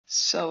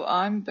So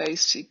I'm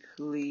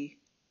basically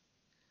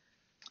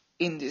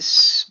in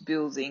this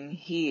building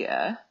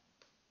here.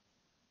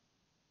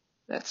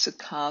 That's a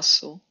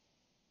castle.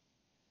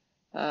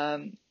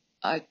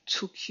 I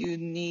took you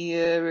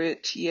near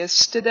it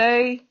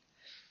yesterday.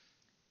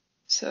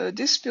 So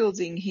this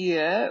building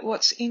here,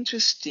 what's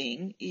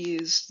interesting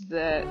is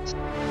that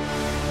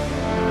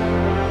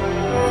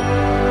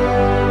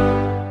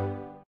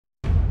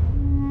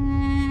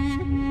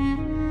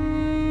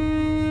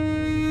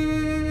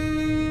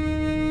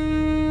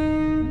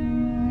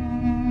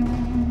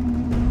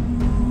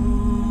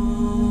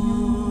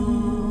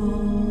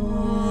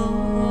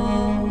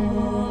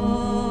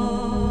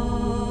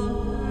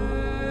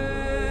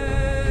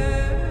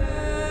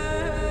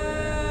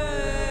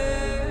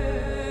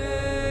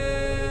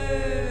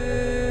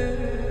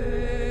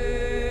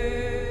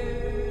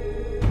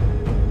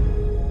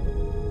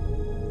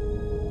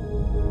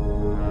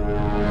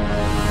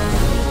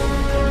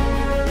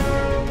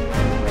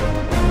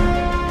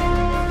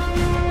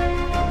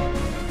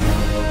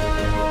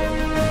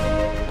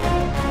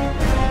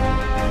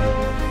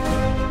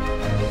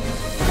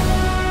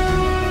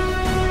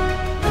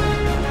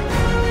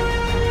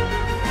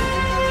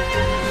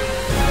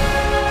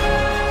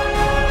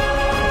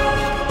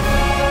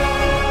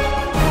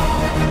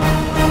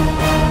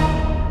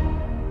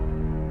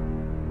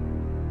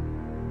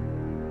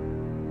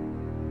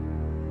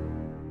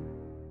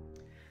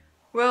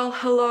Well,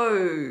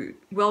 hello,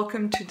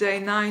 welcome to day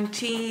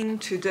 19.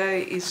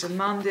 Today is a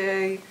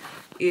Monday.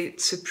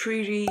 It's a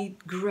pretty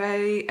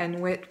grey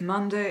and wet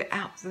Monday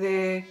out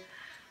there.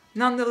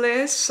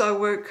 Nonetheless, I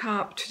woke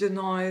up to the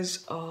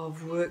noise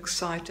of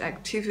worksite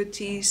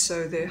activity,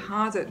 so they're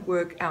hard at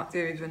work out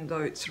there even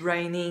though it's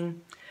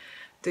raining.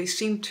 They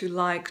seem to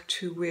like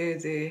to wear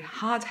their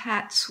hard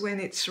hats when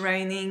it's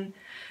raining,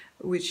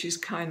 which is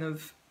kind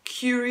of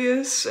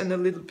curious and a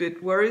little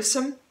bit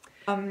worrisome.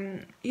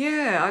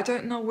 Yeah, I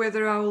don't know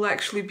whether I will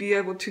actually be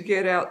able to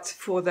get out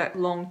for that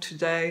long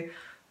today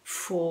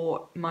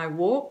for my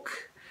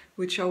walk,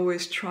 which I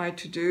always try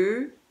to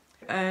do.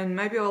 And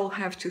maybe I'll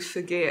have to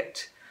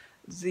forget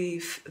the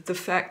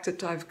fact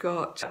that I've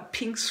got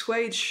pink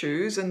suede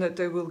shoes and that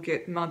they will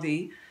get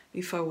muddy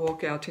if I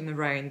walk out in the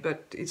rain.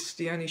 But it's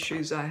the only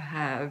shoes I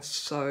have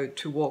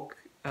to walk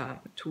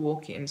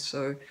in,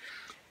 so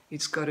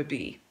it's got to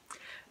be.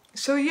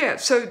 So yeah,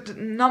 so the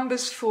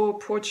numbers for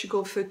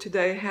Portugal for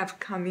today have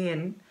come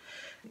in.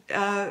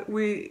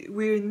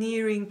 We're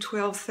nearing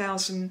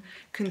 12,000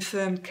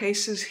 confirmed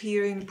cases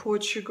here in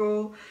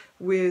Portugal,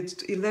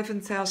 with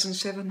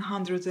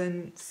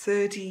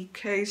 11,730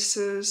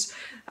 cases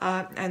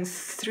and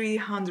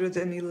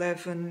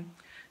 311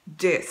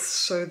 deaths.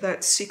 So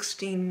that's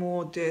 16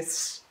 more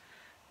deaths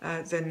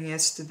than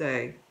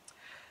yesterday.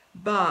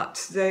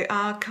 But they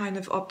are kind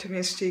of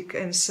optimistic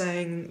and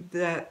saying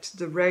that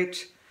the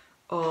rate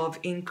of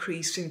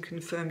increase in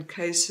confirmed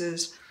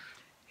cases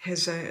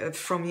has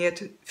from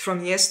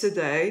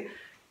yesterday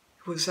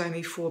was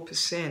only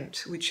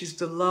 4%, which is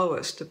the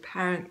lowest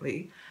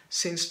apparently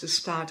since the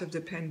start of the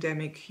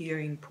pandemic here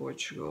in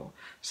Portugal.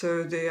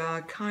 So they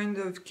are kind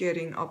of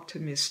getting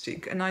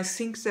optimistic, and I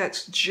think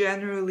that's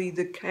generally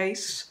the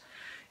case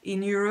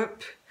in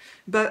Europe,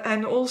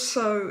 and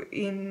also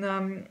in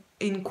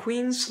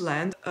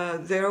Queensland.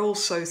 They're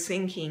also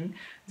thinking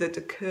that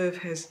the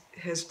curve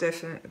has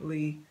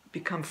definitely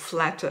become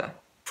flatter.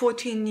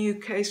 14 new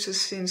cases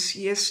since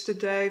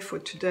yesterday for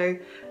today,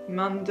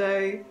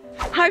 Monday.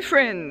 Hi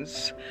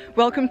friends,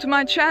 welcome to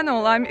my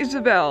channel. I'm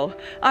Isabel.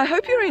 I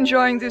hope you're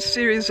enjoying this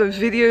series of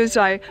videos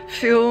I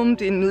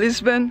filmed in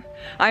Lisbon.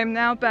 I am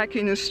now back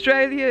in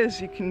Australia, as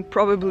you can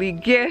probably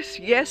guess.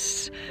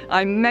 Yes,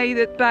 I made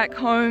it back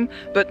home,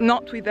 but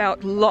not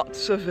without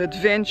lots of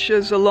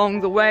adventures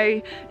along the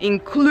way,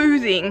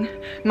 including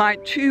my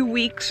 2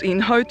 weeks in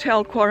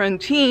hotel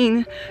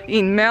quarantine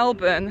in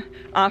Melbourne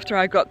after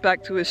I got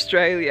back to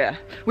Australia,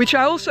 which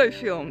I also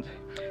filmed.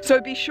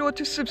 So be sure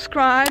to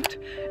subscribe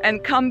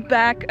and come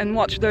back and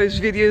watch those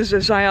videos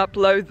as I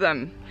upload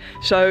them.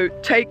 So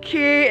take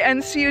care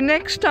and see you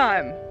next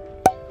time.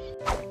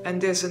 And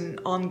there's an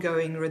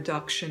ongoing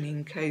reduction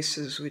in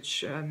cases,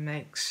 which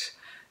makes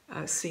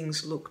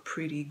things look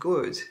pretty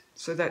good.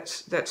 So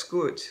that's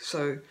good.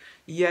 So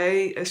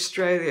yay,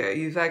 Australia,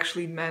 you've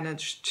actually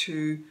managed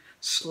to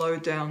slow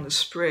down the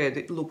spread.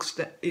 It looks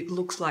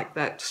like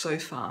that so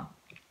far.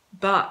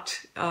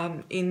 But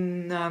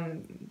in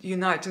the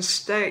United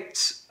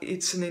States,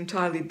 it's an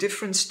entirely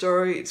different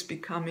story. It's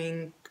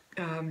becoming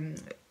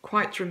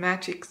quite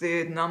dramatic.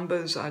 Their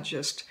numbers are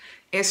just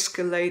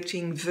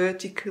escalating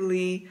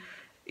vertically.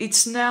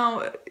 It's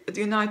now, the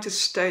United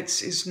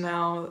States is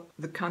now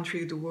the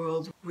country of the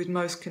world with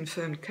most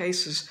confirmed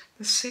cases.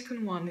 The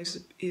second one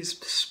is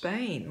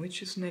Spain,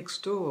 which is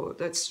next door.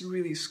 That's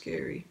really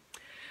scary.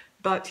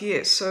 But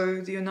yes,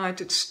 so the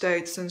United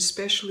States, and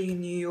especially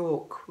New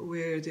York,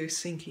 where they're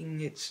thinking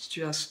it's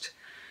just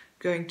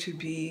going to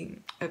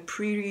be a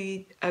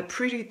pretty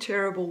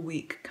terrible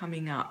week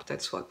coming up.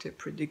 That's what they're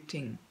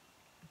predicting.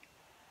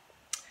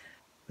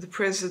 the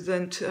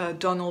president,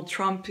 Donald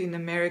Trump in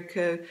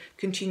America,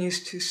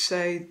 continues to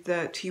say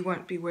that he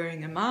won't be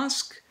wearing a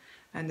mask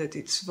and that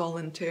it's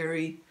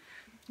voluntary.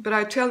 But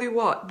I tell you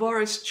what,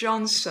 Boris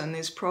Johnson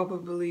is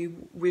probably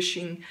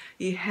wishing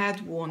he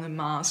had worn a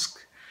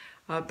mask.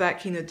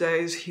 Back in the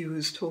days, he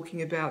was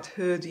talking about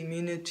herd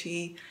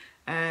immunity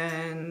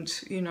and,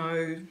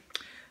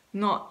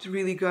 not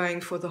really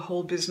going for the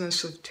whole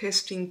business of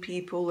testing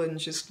people and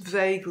just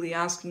vaguely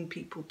asking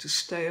people to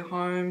stay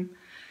home.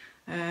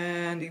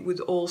 And it would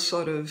all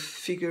sort of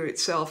figure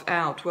itself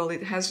out. Well,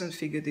 it hasn't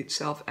figured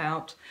itself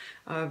out.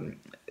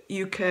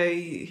 UK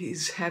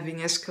is having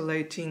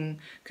escalating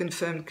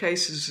confirmed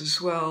cases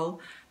as well.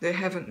 They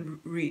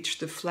haven't reached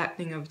the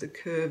flattening of the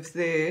curve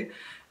there.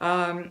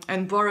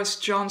 And Boris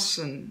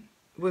Johnson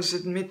was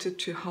admitted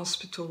to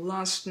hospital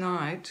last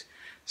night,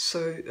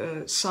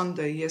 so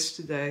Sunday,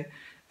 yesterday,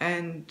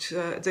 and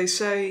they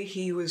say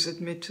he was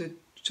admitted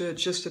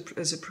just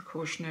as a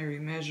precautionary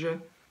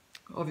measure.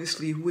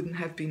 Obviously, he wouldn't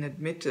have been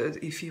admitted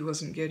if he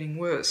wasn't getting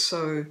worse.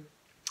 So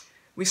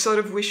we sort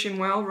of wish him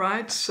well,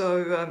 right?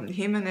 So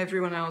him and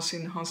everyone else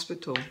in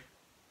hospital.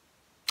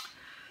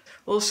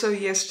 Also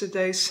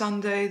yesterday,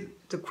 Sunday,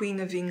 the Queen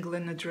of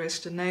England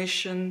addressed the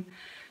nation,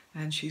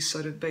 and she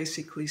sort of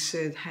basically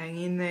said, hang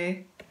in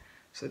there.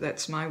 So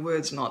that's my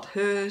words, not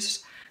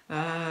hers.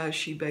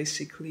 She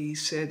basically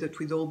said that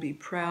we'd all be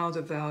proud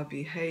of our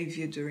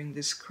behaviour during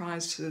this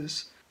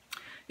crisis.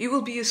 It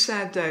will be a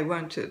sad day,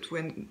 won't it,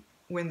 when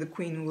the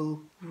Queen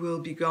will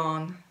be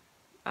gone.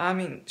 I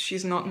mean,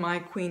 she's not my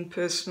Queen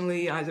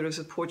personally, either as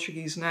a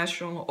Portuguese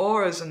national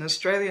or as an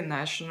Australian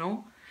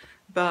national,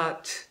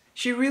 but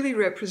she really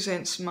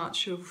represents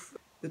much of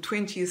the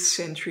 20th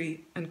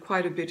century and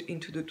quite a bit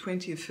into the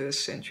 21st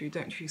century,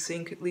 don't you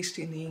think, at least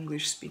in the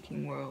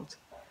English-speaking world.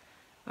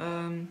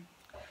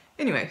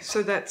 Anyway,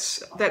 so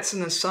that's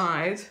an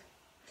aside.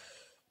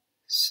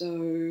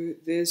 So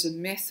there's a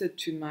method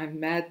to my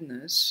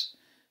madness.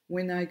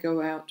 When I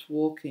go out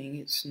walking,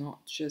 it's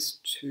not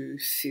just to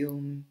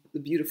film the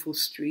beautiful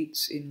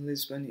streets in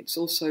Lisbon, it's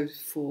also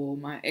for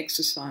my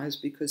exercise,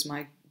 because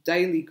my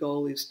daily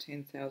goal is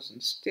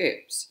 10,000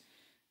 steps.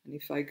 And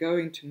if I go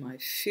into my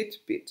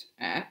Fitbit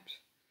app,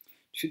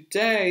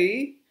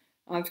 today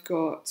I've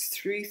got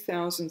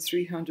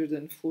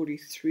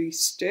 3,343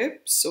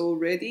 steps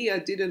already. I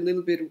did a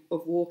little bit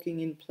of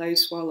walking in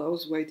place while I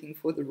was waiting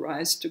for the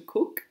rice to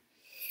cook.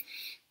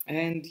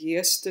 And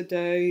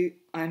yesterday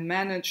I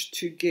managed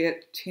to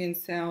get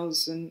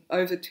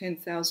over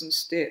 10,000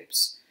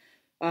 steps,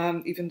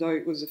 even though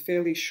it was a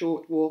fairly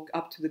short walk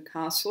up to the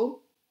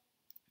castle,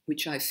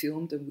 which I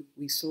filmed, and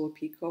we saw a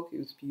peacock. It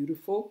was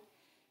beautiful.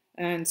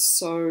 And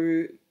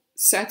so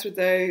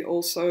Saturday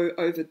also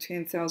over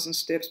 10,000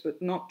 steps,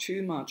 but not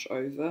too much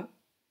over.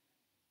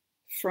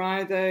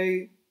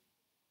 Friday,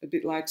 a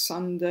bit like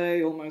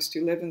Sunday, almost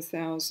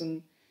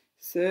 11,000.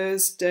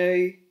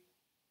 Thursday,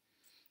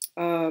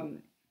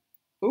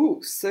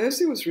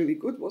 Thursday was really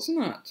good,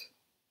 wasn't it?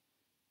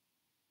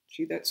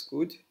 Gee, that's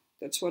good.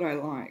 That's what I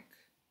like.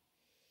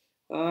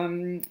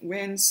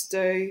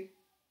 Wednesday,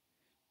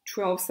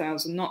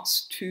 12,000, not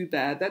too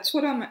bad. That's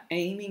what I'm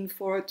aiming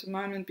for at the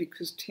moment,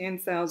 because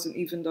 10,000,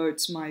 even though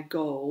it's my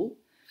goal,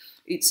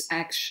 it's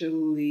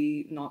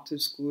actually not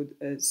as good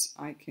as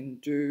I can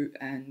do,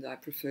 and I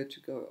prefer to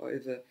go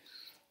over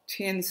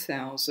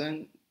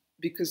 10,000,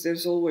 because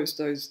there's always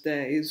those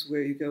days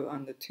where you go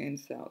under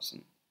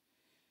 10,000.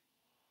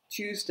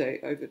 Tuesday,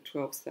 over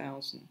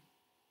 12,000.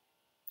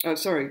 Oh,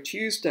 sorry,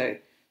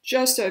 Tuesday,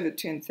 just over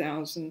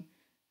 10,000.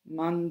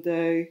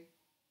 Monday,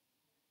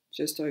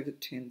 just over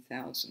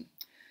 10,000.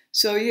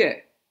 So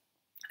yeah,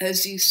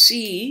 as you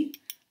see,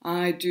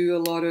 I do a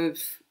lot of,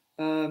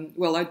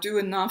 I do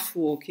enough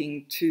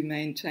walking to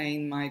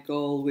maintain my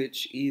goal,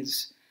 which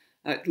is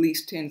at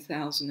least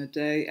 10,000 a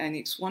day. And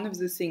it's one of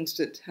the things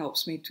that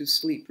helps me to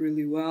sleep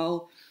really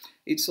well.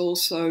 It's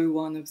also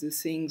one of the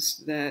things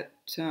that,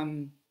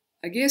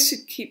 I guess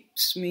it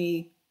keeps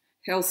me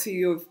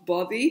healthy of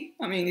body.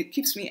 I mean, it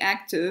keeps me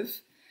active,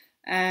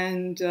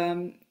 and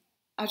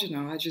I don't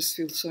know, I just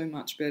feel so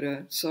much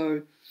better.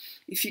 So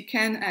if you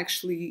can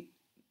actually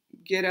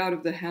get out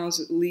of the house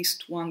at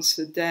least once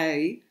a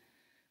day,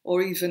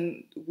 or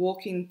even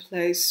walk in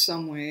place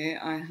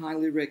somewhere, I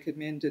highly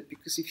recommend it,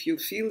 because if you're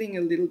feeling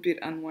a little bit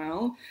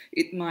unwell,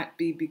 it might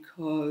be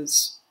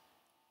because,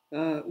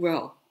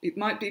 it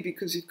might be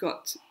because you've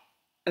got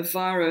a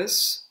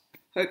virus,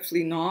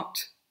 hopefully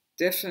not.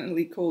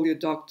 Definitely call your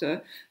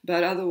doctor,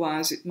 but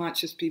otherwise it might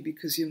just be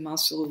because your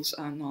muscles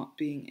are not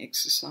being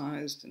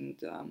exercised, and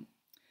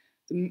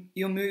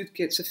your mood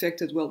gets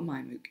affected. Well,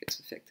 my mood gets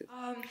affected.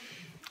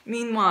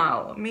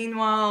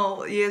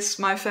 Meanwhile, yes,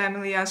 my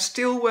family are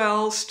still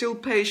well, still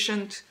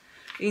patient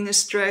in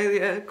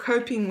Australia,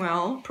 coping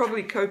well,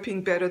 probably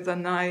coping better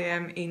than I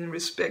am in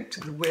respect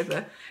to the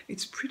weather.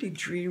 It's pretty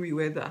dreary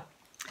weather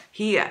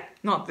here,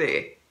 not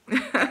there.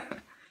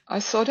 I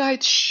thought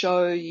I'd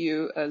show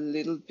you a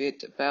little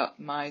bit about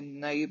my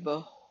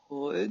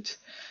neighborhood.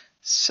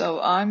 So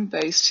I'm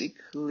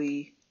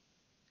basically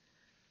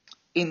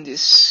in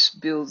this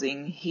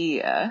building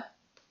here,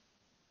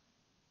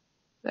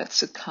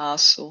 That's a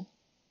castle.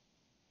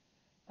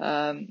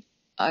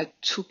 I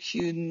took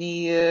you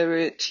near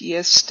it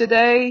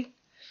yesterday.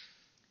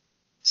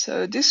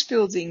 So this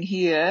building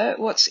here,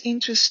 what's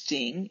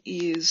interesting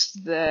is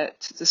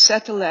that the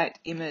satellite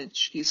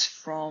image is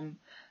from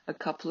a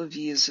couple of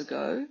years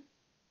ago.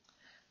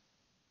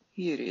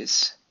 Here it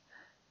is.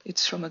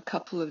 It's from a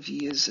couple of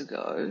years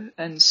ago,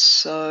 and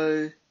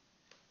so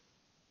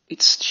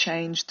it's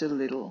changed a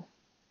little.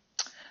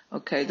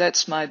 Okay,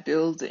 that's my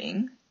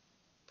building.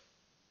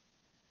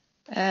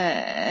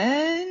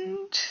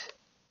 And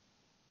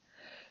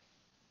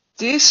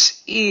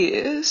this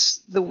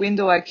is the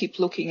window I keep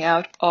looking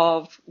out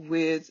of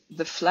with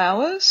the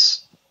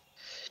flowers.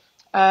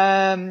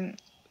 In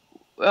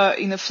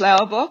a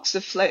flower box,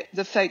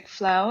 the fake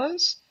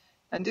flowers.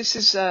 And this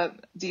is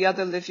the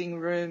other living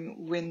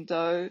room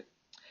window.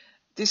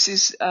 This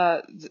is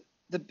the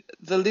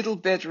little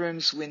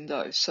bedroom's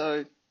window.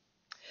 So,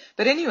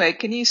 but anyway,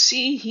 can you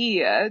see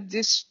here,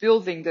 this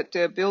building that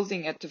they're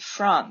building at the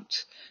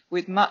front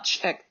with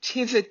much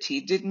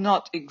activity did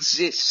not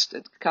exist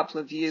a couple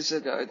of years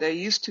ago. There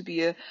used to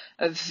be a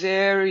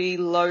very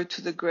low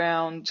to the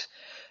ground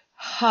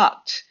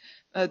hut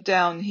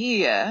down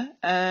here,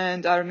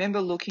 and I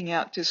remember looking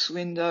out this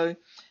window,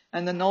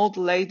 and an old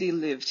lady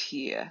lived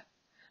here.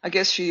 I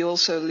guess she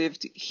also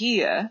lived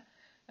here,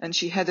 and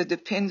she had a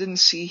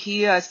dependency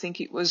here. I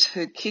think it was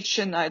her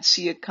kitchen. I'd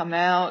see her come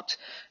out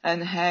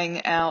and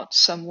hang out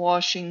some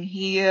washing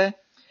here.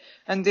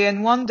 And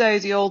then one day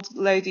the old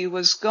lady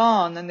was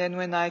gone, and then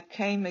when I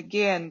came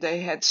again,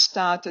 they had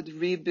started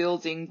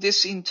rebuilding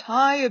this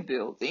entire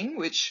building,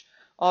 which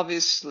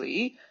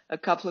obviously a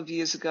couple of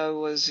years ago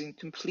was in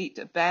complete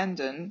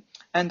abandon,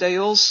 and they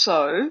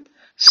also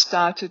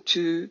started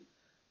to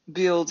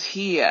build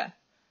here.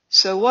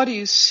 So what do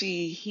you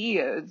see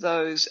here?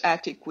 Those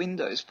attic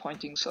windows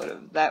pointing sort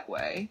of that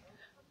way.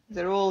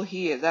 They're all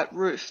here, that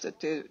roof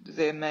that they're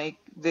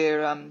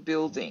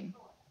building.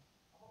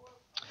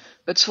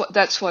 But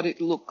that's what it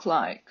looked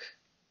like.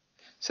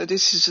 So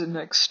this is an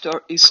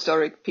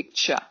historic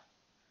picture,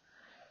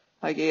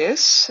 I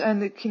guess.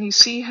 And can you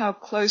see how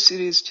close it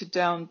is to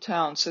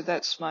downtown? So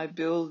that's my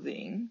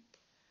building.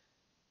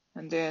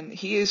 And then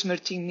here's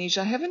Martim Moniz.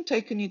 I haven't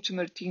taken you to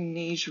Martim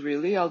Moniz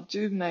really.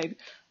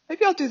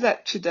 Maybe I'll do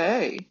that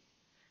today.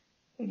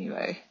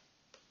 Anyway.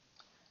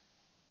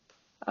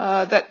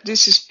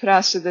 This is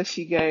Praça da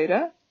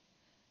Figueira.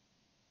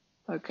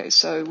 Okay,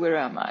 so where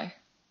am I?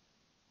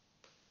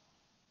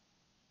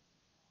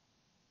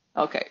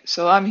 Okay,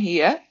 so I'm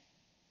here.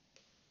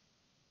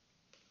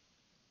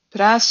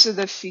 Praça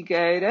da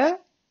Figueira.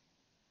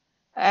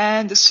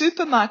 And the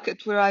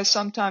supermarket where I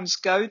sometimes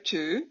go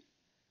to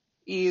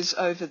is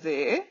over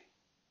there.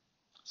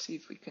 Let's see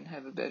if we can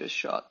have a better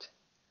shot.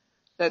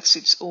 That's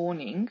its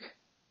awning.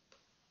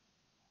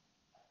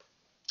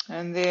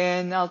 And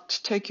then I'll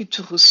take you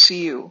to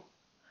Rocio.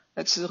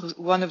 That's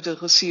one of the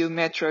Rocio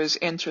metro's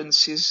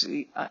entrances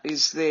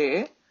is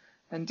there.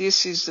 And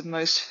this is the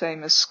most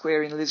famous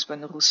square in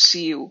Lisbon,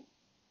 Rocio.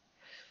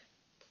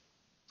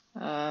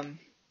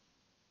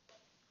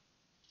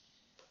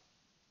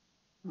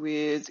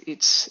 With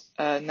its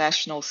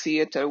National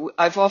Theatre.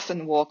 I've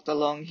often walked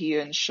along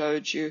here and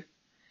showed you.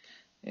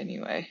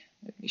 Anyway,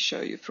 let me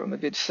show you from a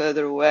bit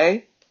further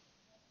away.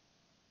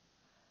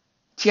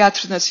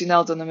 Teatro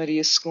Nacional Dona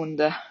Maria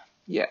II.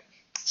 Yeah.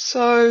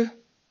 So,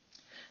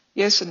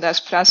 yes, and that's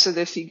Praça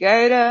da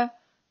Figueira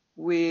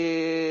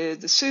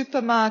with the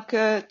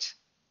supermarket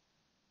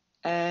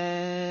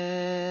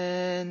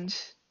and,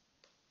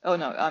 oh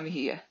no, I'm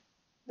here.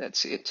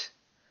 That's it.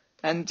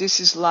 And this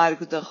is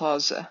Largo da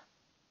Rosa.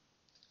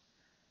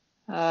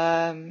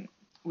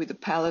 With the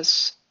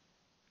palace.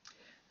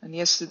 And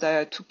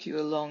yesterday I took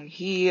you along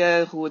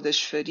here, Rua das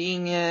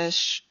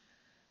Farinhas,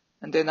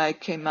 and then I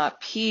came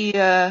up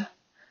here,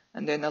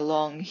 and then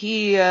along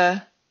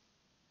here,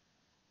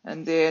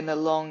 and then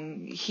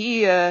along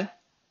here,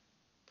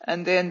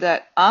 and then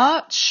that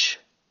arch,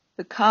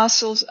 the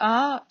castle's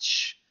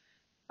arch,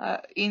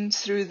 in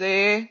through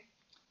there,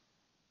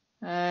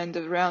 and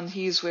around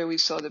here's where we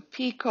saw the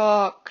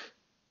peacock,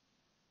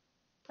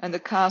 and the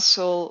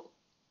castle's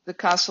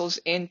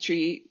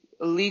entry,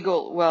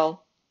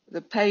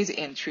 the paid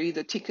entry,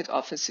 the ticket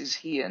office is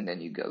here, and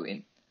then you go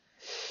in.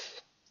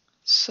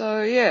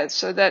 So yeah,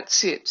 so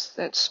that's it.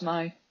 That's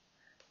my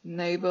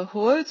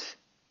neighborhood.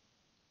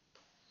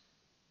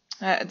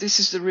 This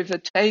is the River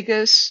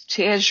Tagus,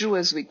 Tejo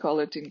as we call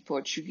it in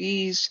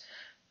Portuguese.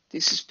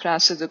 This is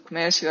Praça do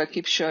Comércio. I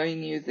keep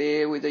showing you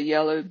there with the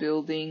yellow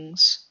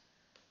buildings.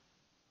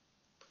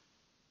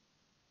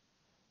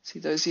 See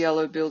those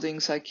yellow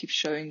buildings? I keep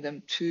showing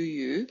them to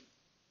you.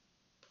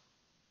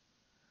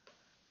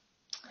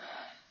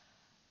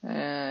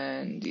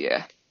 And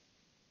yeah.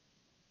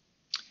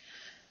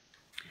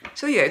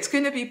 So yeah, it's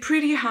going to be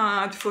pretty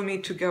hard for me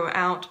to go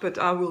out, but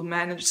I will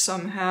manage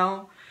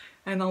somehow.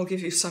 And I'll give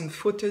you some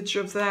footage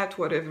of that,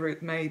 whatever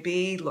it may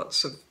be.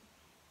 Lots of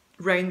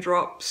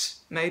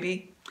raindrops,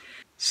 maybe.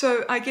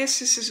 So I guess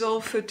this is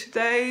all for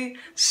today.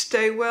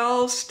 Stay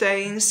well,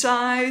 stay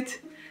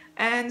inside,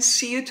 and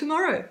see you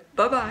tomorrow.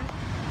 Bye-bye.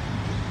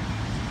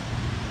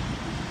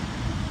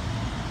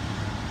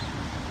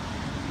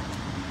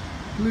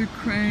 blue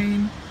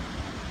crane.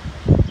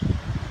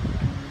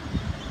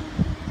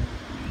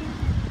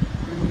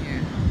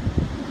 Yeah.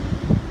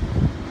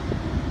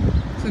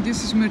 So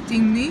this is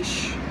Martim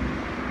Moniz.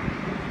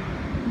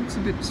 Looks a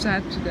bit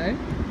sad today.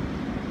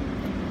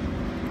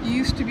 It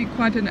used to be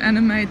quite an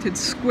animated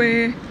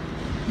square,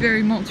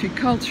 very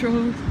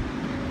multicultural.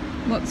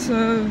 Lots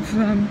of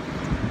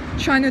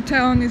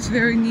Chinatown is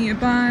very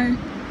nearby.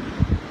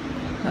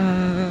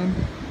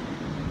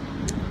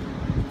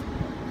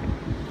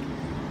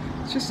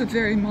 It's just a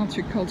very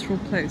multicultural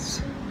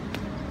place.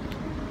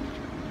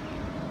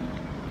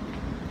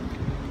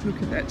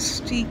 Look at that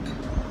steep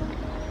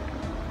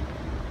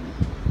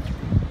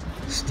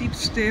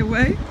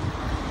stairway.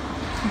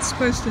 It's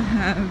supposed to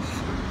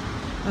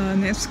have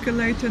an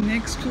escalator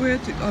next to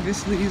it. It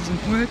obviously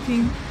isn't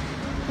working.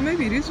 Or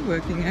maybe it is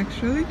working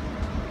actually.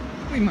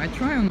 We might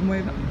try on the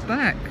way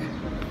back.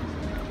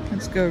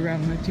 Let's go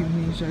around Martim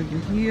Moniz over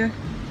here.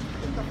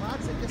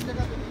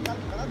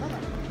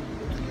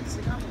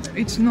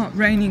 It's not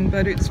raining,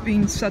 but it's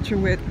been such a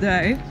wet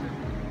day.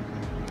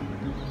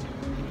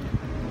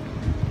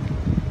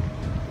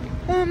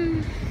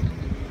 There's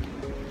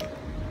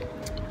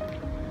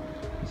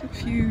a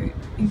few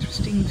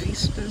interesting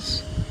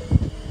vistas.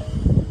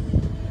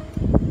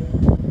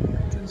 Look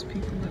at those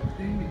people up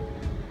there.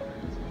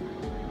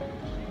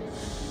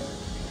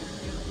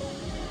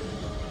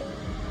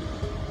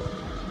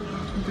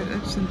 But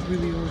that's a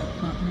really old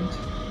apartment.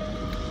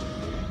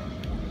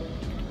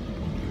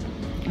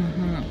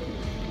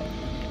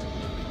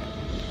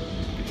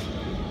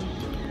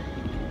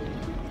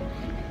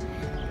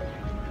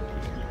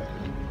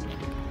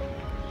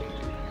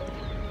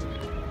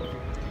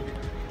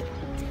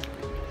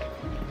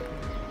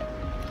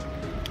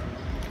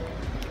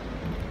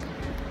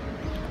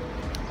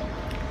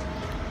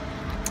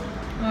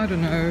 I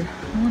don't know.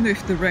 I wonder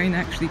if the rain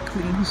actually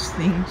cleans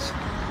things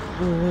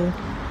or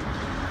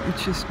it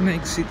just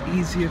makes it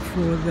easier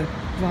for the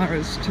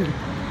virus to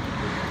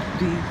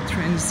be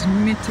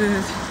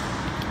transmitted.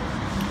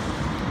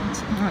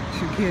 It's hard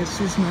to guess,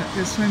 isn't it?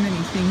 There's so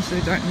many things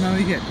they don't know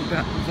yet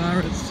about the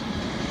virus.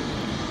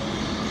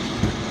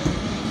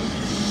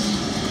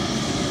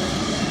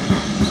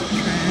 There's a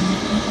tram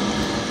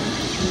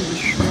through the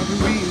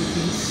shrubbery, you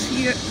can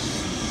see it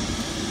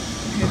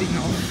heading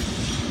off.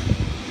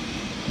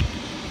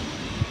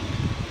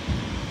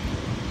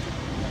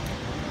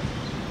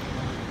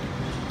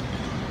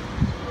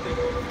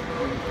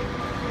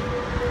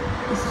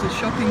 This is a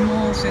shopping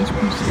mall, Centre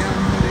Comercial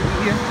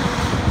Mouraria.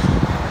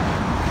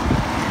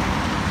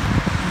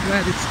 I'm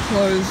glad it's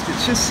closed.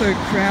 It's just so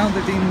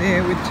crowded in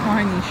there with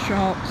tiny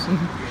shops, and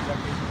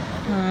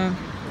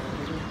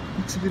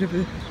it's a bit of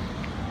a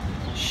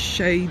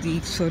shady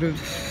sort of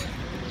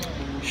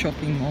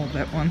shopping mall,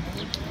 that one.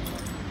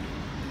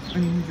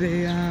 And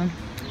they are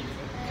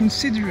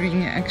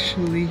considering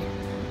actually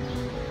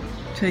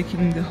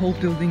taking the whole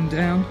building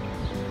down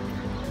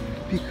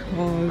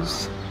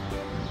because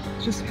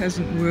just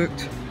hasn't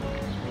worked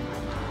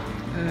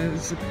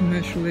as a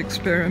commercial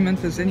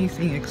experiment, as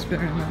anything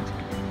experiment.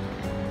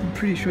 I'm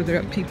pretty sure there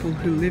are people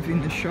who live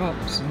in the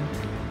shops and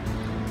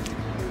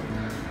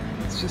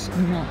it's just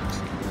not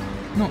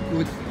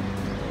good.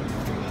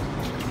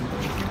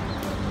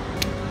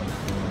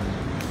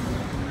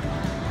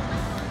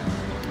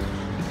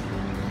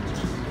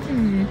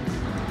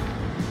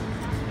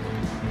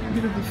 A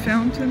bit of a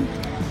fountain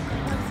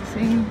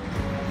thing,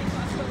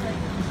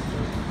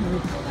 or a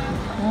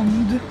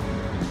pond.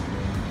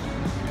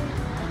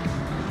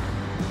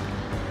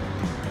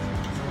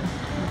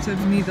 It's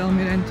Avenida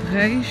Almirante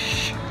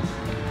Reis,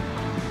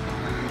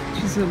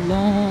 which is a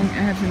long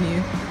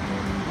avenue.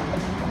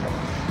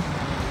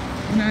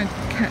 When I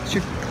catch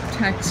a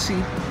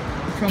taxi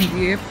from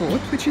the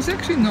airport, which is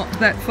actually not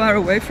that far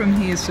away from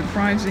here,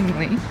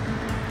 surprisingly,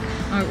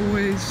 I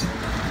always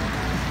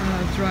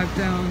drive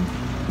down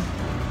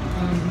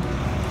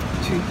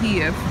to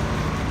here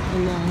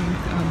along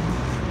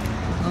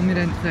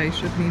Almirante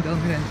Reis, Avenida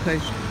Almirante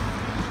Reis.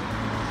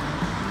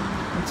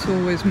 It's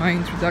always my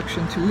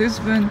introduction to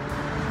Lisbon,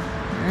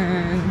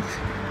 and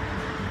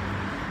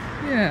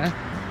yeah,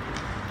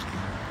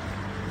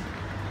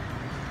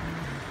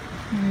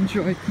 I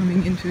enjoy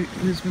coming into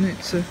Lisbon.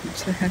 It's a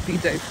happy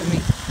day for me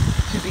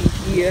to be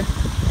here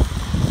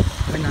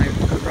when I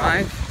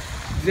arrive.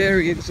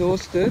 Very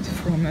exhausted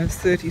from a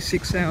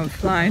 36-hour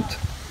flight,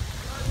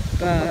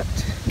 but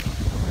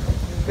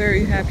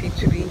very happy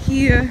to be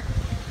here.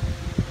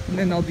 And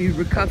then I'll be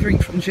recovering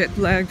from jet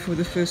lag for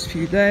the first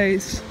few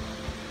days.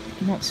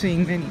 Not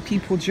seeing many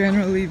people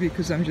generally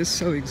because I'm just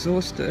so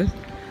exhausted,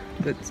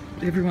 but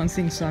everyone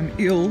thinks I'm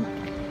ill.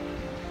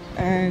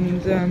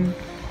 And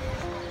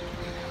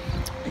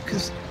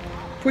because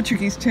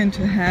Portuguese tend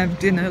to have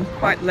dinner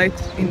quite late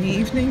in the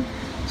evening,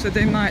 so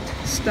they might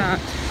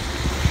start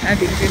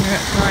having dinner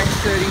at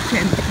 9:30,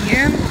 10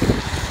 p.m.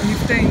 And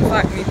if they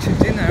invite me to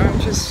dinner, I'm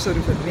just sort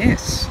of a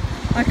mess.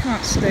 I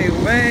can't stay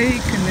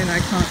awake, and then I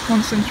can't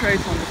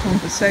concentrate on the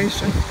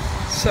conversation.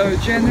 So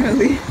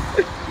generally,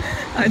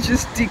 I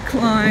just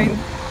decline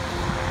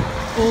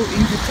all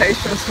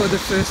invitations for the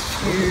first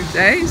few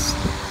days,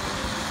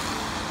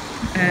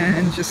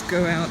 and just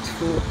go out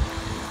for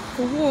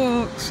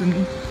walks,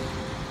 and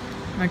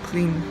I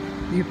clean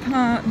the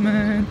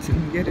apartment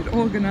and get it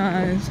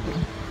organized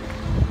and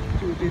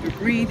do a bit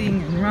of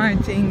reading and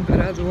writing, but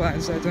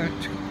otherwise I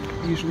don't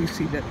usually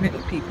see that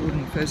many people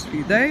in the first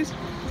few days.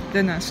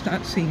 Then I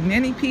start seeing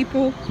many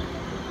people,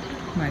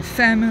 my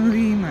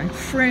family, my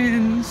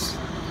friends,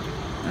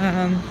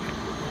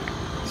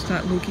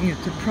 start looking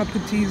at the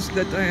properties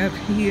that I have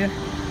here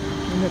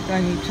and that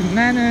I need to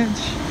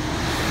manage.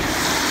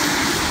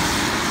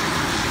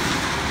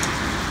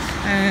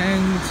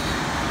 And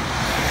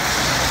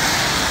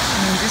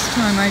this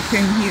time I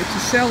came here to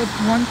sell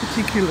one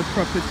particular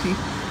property,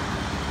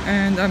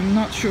 and I'm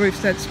not sure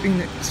if that's been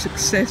a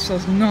success or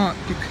not,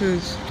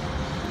 because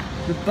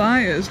the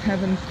buyers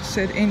haven't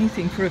said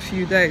anything for a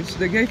few days.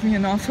 They gave me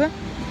an offer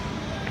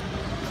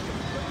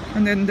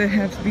and then they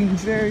have been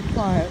very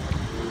quiet,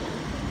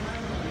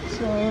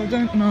 so I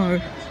don't know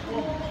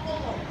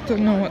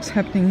what's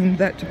happening in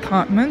that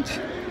department.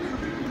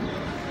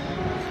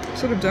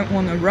 Sort of don't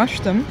want to rush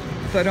them,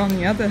 but on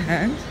the other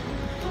hand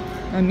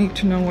I need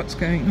to know what's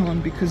going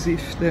on, because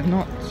if they're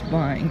not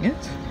buying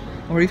it,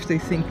 or if they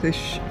think they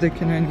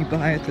can only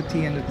buy it at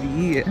the end of the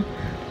year,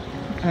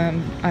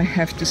 I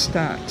have to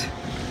start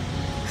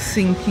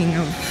thinking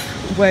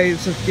of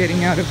ways of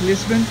getting out of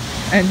Lisbon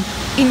and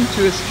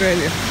into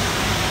Australia.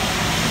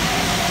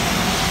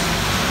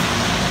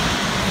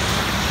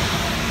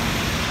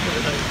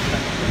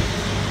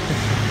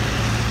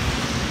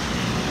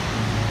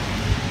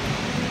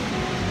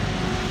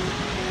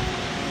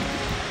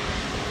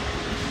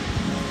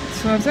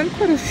 So I've done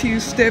quite a few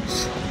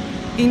steps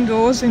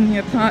indoors in the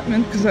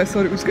apartment because I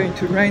thought it was going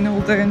to rain all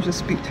day and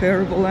just be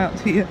terrible out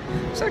here.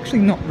 It's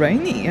actually not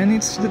rainy,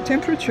 and the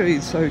temperature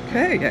is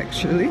okay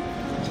actually.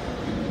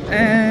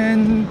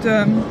 And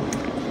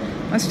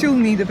I still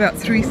need about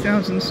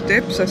 3,000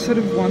 steps. I sort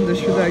of wonder,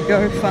 should I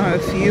go far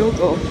afield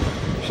or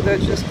should I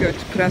just go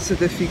to Praça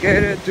da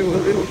Figueira, do a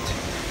little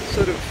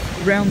sort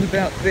of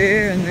roundabout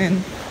there, and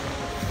then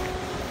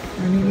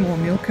I need more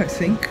milk, I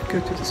think. Go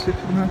to the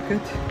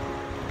supermarket.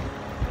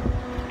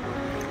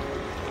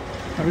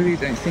 I really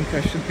don't think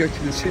I should go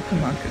to the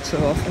supermarket so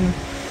often. I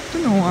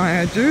don't know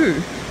why I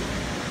do,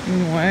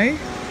 in a way.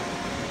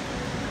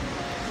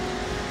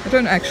 I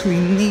don't actually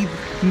need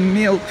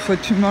milk for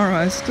tomorrow.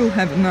 I still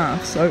have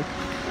enough, so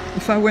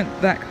if I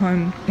went back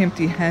home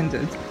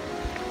empty-handed,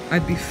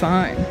 I'd be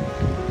fine.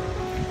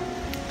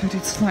 But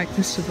it's like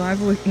the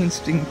survival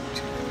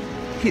instinct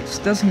hits,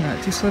 doesn't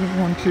it? You sort of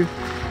want to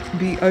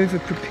be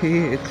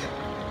over-prepared.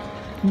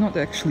 I'm not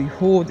actually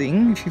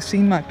hoarding. If you've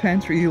seen my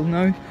pantry, you'll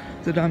know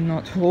that I'm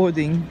not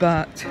hoarding,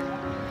 but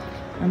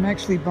I'm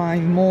actually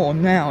buying more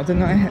now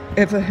than I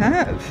ever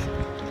have.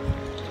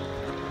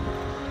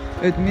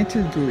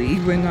 Admittedly,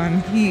 when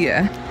I'm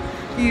here,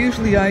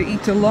 usually I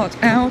eat a lot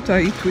out.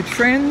 I eat with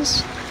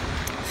friends,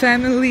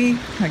 family,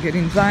 I get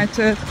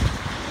invited,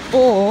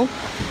 or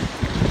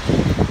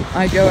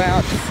I go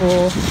out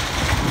for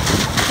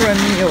a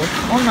meal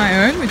on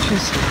my own, which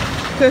is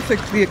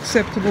perfectly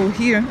acceptable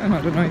here, and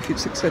I don't know if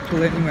it's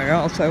acceptable anywhere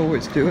else. I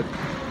always do it.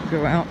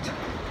 Go out,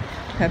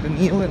 have a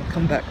meal and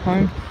come back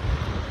home,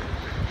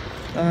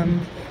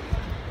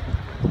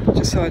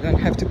 just so I don't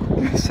have to cook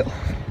myself.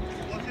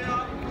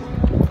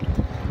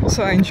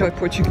 Also, I enjoy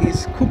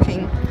Portuguese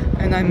cooking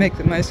and I make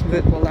the most of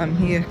it while I'm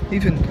here.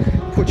 Even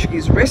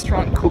Portuguese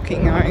restaurant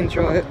cooking, I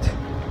enjoy it.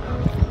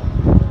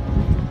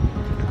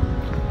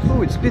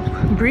 Oh, it's a bit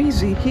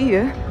breezy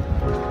here.